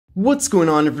What's going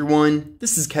on, everyone?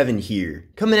 This is Kevin here,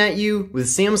 coming at you with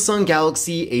Samsung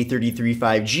Galaxy A33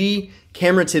 5G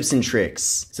camera tips and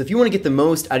tricks. So if you want to get the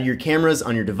most out of your cameras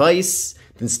on your device,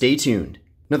 then stay tuned.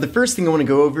 Now the first thing I want to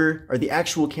go over are the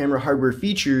actual camera hardware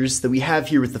features that we have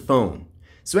here with the phone.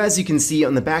 So as you can see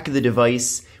on the back of the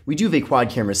device, we do have a quad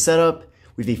camera setup.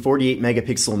 We have a 48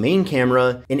 megapixel main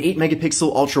camera, an 8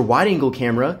 megapixel ultra wide angle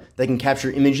camera that can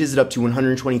capture images at up to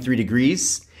 123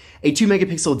 degrees, a 2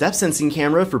 megapixel depth sensing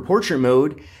camera for portrait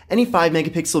mode, and a 5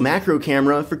 megapixel macro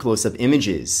camera for close-up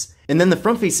images. And then the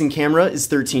front-facing camera is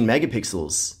 13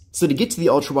 megapixels. So to get to the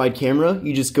ultra-wide camera,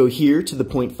 you just go here to the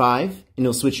 0.5, and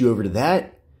it'll switch you over to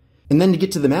that. And then to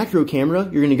get to the macro camera,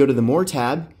 you're going to go to the More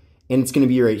tab, and it's going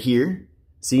to be right here.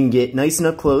 So you can get nice and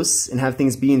up close and have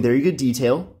things be in very good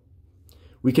detail.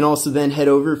 We can also then head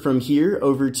over from here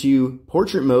over to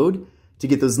portrait mode to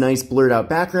get those nice blurred out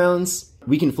backgrounds.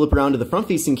 We can flip around to the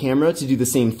front-facing camera to do the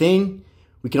same thing.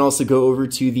 We can also go over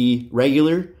to the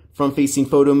regular front-facing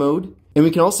photo mode. And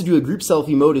we can also do a group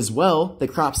selfie mode as well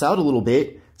that crops out a little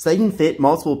bit so that you can fit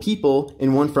multiple people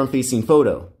in one front-facing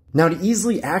photo. Now to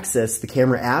easily access the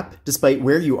camera app, despite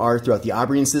where you are throughout the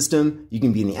operating system, you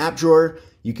can be in the app drawer,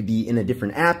 you could be in a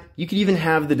different app, you could even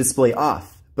have the display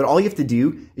off. But all you have to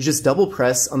do is just double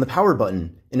press on the power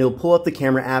button and it'll pull up the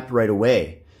camera app right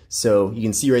away. So you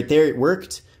can see right there it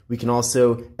worked. We can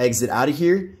also exit out of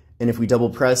here, and if we double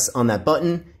press on that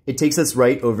button, it takes us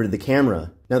right over to the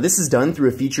camera. Now this is done through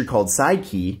a feature called Side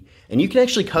Key, and you can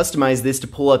actually customize this to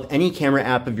pull up any camera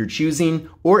app of your choosing,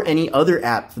 or any other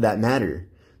app for that matter.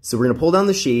 So we're gonna pull down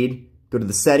the shade, go to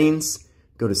the settings,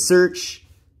 go to search,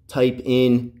 type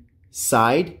in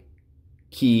Side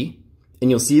Key,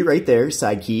 and you'll see it right there,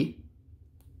 Side Key.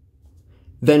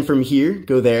 Then from here,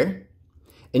 go there.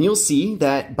 And you'll see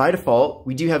that by default,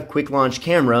 we do have Quick Launch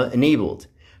Camera enabled.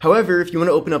 However, if you want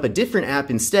to open up a different app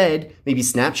instead, maybe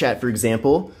Snapchat for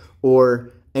example,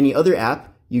 or any other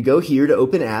app, you go here to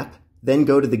open app, then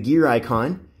go to the gear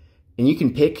icon, and you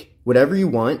can pick whatever you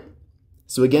want.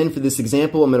 So again, for this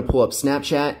example, I'm going to pull up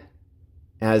Snapchat,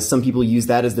 as some people use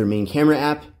that as their main camera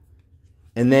app.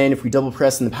 And then if we double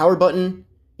press on the power button,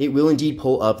 it will indeed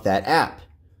pull up that app.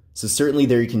 So certainly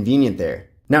very convenient there.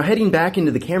 Now heading back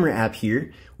into the camera app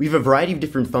here, we have a variety of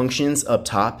different functions up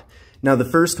top. Now the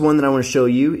first one that I want to show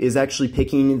you is actually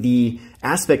picking the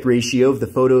aspect ratio of the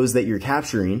photos that you're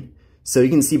capturing. So you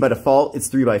can see by default it's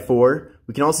 3:4.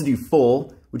 We can also do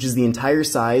full, which is the entire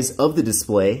size of the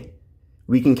display.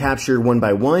 We can capture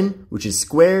 1:1, which is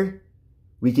square.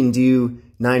 We can do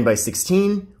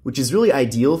 9:16, which is really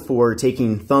ideal for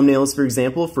taking thumbnails, for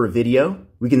example, for a video.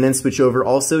 We can then switch over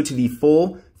also to the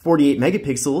full 48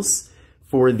 megapixels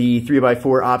for the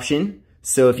 3:4 option.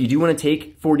 So if you do want to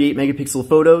take 48 megapixel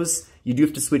photos, you do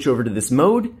have to switch over to this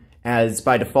mode, as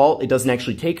by default, it doesn't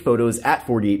actually take photos at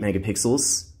 48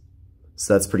 megapixels.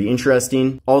 So that's pretty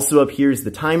interesting. Also up here is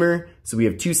the timer. So we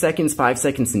have 2 seconds, 5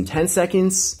 seconds, and 10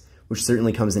 seconds, which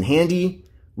certainly comes in handy.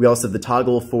 We also have the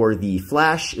toggle for the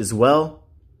flash as well.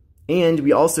 And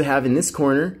we also have in this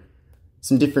corner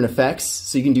some different effects.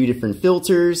 So you can do different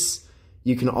filters.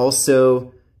 You can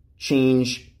also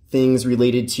change things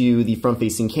related to the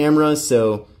front-facing camera.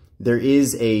 So there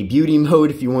is a beauty mode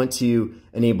if you want to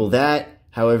enable that.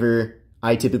 However,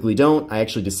 I typically don't. I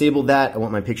actually disabled that. I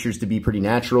want my pictures to be pretty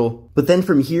natural. But then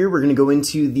from here, we're gonna go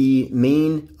into the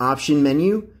main option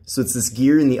menu. So it's this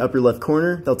gear in the upper left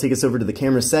corner. That'll take us over to the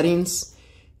camera settings.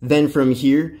 Then from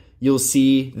here, you'll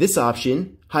see this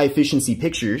option, high efficiency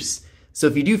pictures. So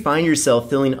if you do find yourself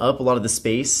filling up a lot of the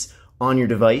space on your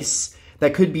device,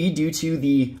 that could be due to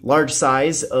the large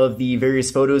size of the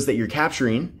various photos that you're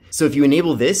capturing. So if you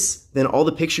enable this, then all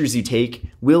the pictures you take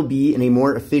will be in a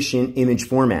more efficient image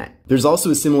format. There's also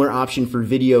a similar option for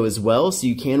video as well, so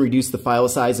you can reduce the file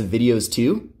size of videos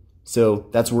too. So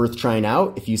that's worth trying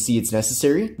out if you see it's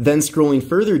necessary. Then scrolling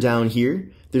further down here,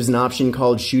 there's an option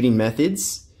called Shooting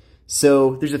Methods.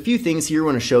 So there's a few things here I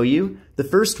want to show you. The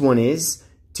first one is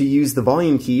to use the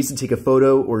volume keys to take a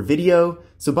photo or video.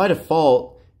 So by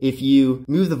default, if you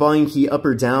move the volume key up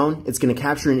or down, it's going to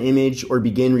capture an image or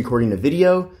begin recording a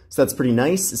video. So that's pretty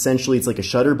nice. Essentially, it's like a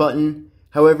shutter button.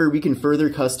 However, we can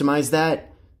further customize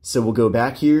that. So we'll go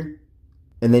back here,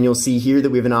 and then you'll see here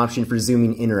that we have an option for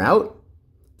zooming in or out.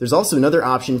 There's also another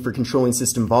option for controlling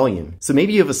system volume. So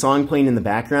maybe you have a song playing in the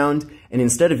background, and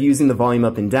instead of using the volume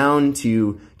up and down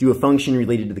to do a function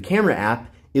related to the camera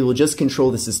app, it will just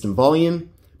control the system volume.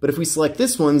 But if we select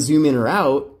this one, zoom in or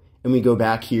out, and we go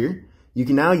back here, you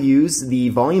can now use the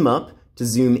volume up to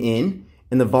zoom in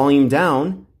and the volume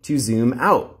down to zoom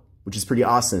out, which is pretty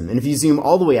awesome. And if you zoom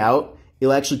all the way out,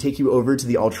 it'll actually take you over to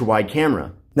the ultra wide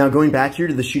camera. Now going back here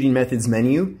to the shooting methods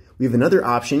menu, we have another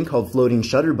option called floating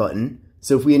shutter button.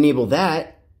 So if we enable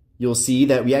that, you'll see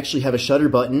that we actually have a shutter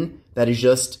button that is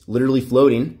just literally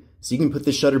floating. So you can put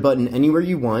the shutter button anywhere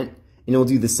you want, and it'll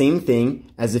do the same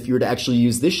thing as if you were to actually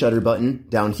use this shutter button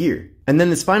down here. And then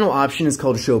this final option is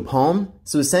called show palm.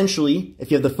 So essentially,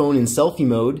 if you have the phone in selfie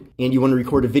mode and you want to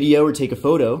record a video or take a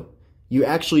photo, you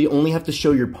actually only have to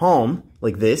show your palm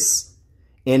like this,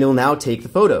 and it'll now take the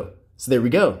photo. So there we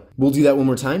go. We'll do that one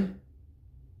more time.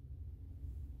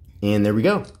 And there we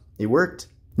go. It worked.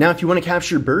 Now, if you want to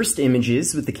capture burst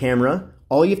images with the camera,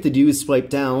 all you have to do is swipe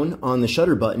down on the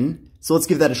shutter button. So let's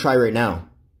give that a try right now.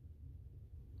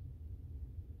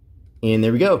 And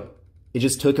there we go. It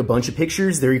just took a bunch of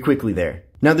pictures very quickly there.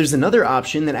 Now there's another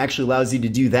option that actually allows you to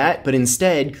do that, but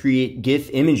instead create GIF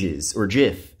images, or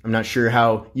GIF. I'm not sure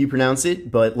how you pronounce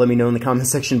it, but let me know in the comment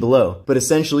section below. But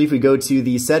essentially, if we go to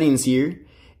the settings here,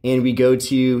 and we go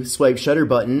to swipe shutter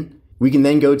button, we can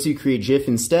then go to create GIF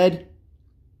instead,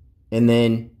 and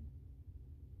then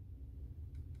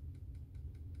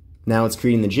now it's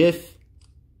creating the GIF.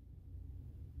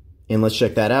 And let's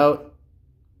check that out.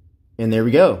 And there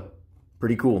we go.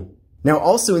 Pretty cool. Now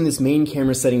also in this main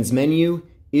camera settings menu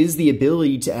is the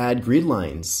ability to add grid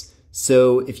lines.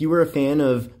 So if you were a fan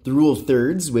of the rule of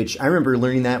thirds, which I remember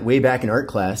learning that way back in art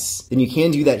class, then you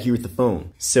can do that here with the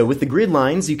phone. So with the grid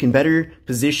lines, you can better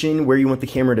position where you want the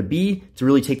camera to be to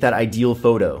really take that ideal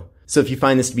photo. So if you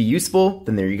find this to be useful,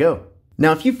 then there you go.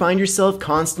 Now if you find yourself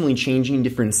constantly changing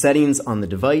different settings on the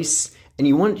device, and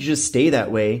you want to just stay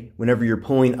that way whenever you're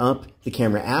pulling up the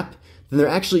camera app, then there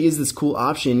actually is this cool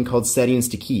option called settings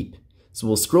to keep. So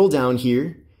we'll scroll down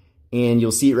here, and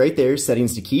you'll see it right there,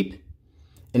 settings to keep.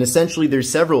 And essentially there's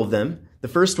several of them. The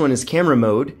first one is camera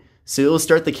mode, so it'll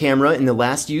start the camera in the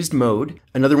last used mode.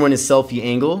 Another one is selfie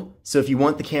angle, so if you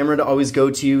want the camera to always go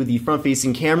to the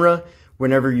front-facing camera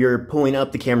whenever you're pulling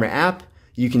up the camera app,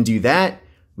 you can do that.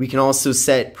 We can also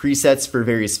set presets for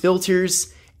various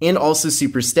filters, and also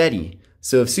super steady.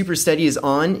 So if super steady is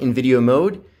on in video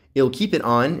mode, it'll keep it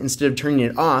on instead of turning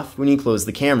it off when you close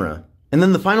the camera. And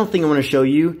then the final thing I want to show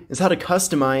you is how to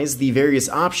customize the various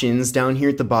options down here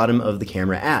at the bottom of the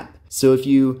camera app. So if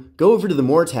you go over to the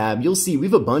More tab, you'll see we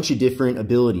have a bunch of different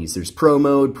abilities. There's Pro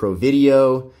Mode, Pro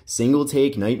Video, Single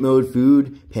Take, Night Mode,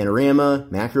 Food, Panorama,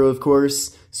 Macro of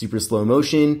course, Super Slow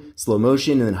Motion,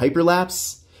 and then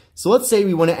Hyperlapse. So let's say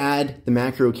we want to add the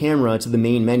macro camera to the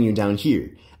main menu down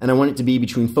here, and I want it to be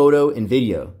between photo and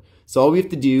video. So all we have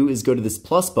to do is go to this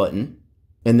plus button,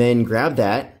 and then grab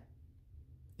that,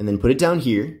 and then put it down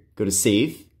here, go to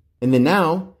save, and then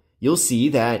now you'll see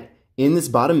that in this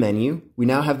bottom menu, we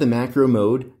now have the macro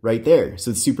mode right there, so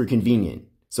it's super convenient.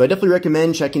 So I definitely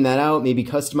recommend checking that out, maybe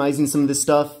customizing some of this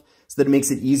stuff so that it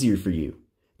makes it easier for you.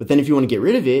 But then if you want to get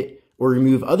rid of it or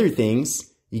remove other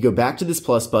things, you go back to this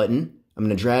plus button. I'm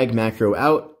going to drag macro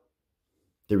out.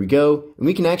 There we go. And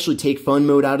we can actually take fun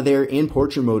mode out of there and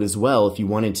portrait mode as well if you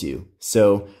wanted to.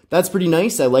 So that's pretty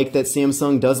nice. I like that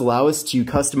Samsung does allow us to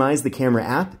customize the camera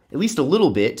app, at least a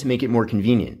little bit, to make it more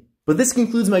convenient. But this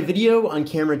concludes my video on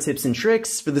camera tips and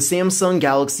tricks for the Samsung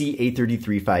Galaxy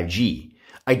A33 5G.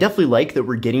 I definitely like that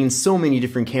we're getting so many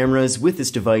different cameras with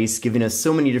this device, giving us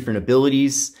so many different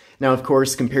abilities. Now, of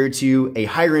course, compared to a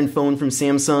higher-end phone from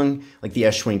Samsung, like the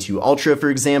S22 Ultra, for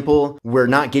example, we're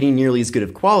not getting nearly as good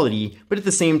of quality, but at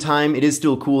the same time, it is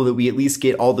still cool that we at least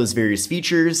get all those various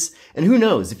features. And who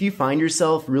knows, if you find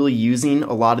yourself really using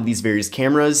a lot of these various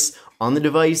cameras on the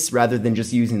device rather than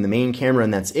just using the main camera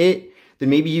and that's it, then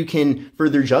maybe you can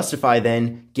further justify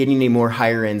then getting a more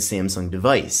higher-end Samsung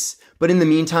device. But in the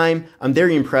meantime, I'm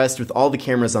very impressed with all the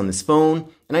cameras on this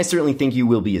phone, and I certainly think you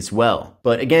will be as well.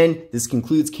 But again, this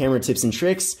concludes camera tips and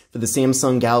tricks for the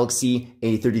Samsung Galaxy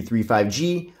A33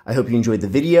 5G. I hope you enjoyed the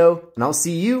video, and I'll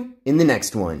see you in the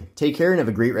next one. Take care and have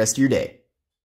a great rest of your day.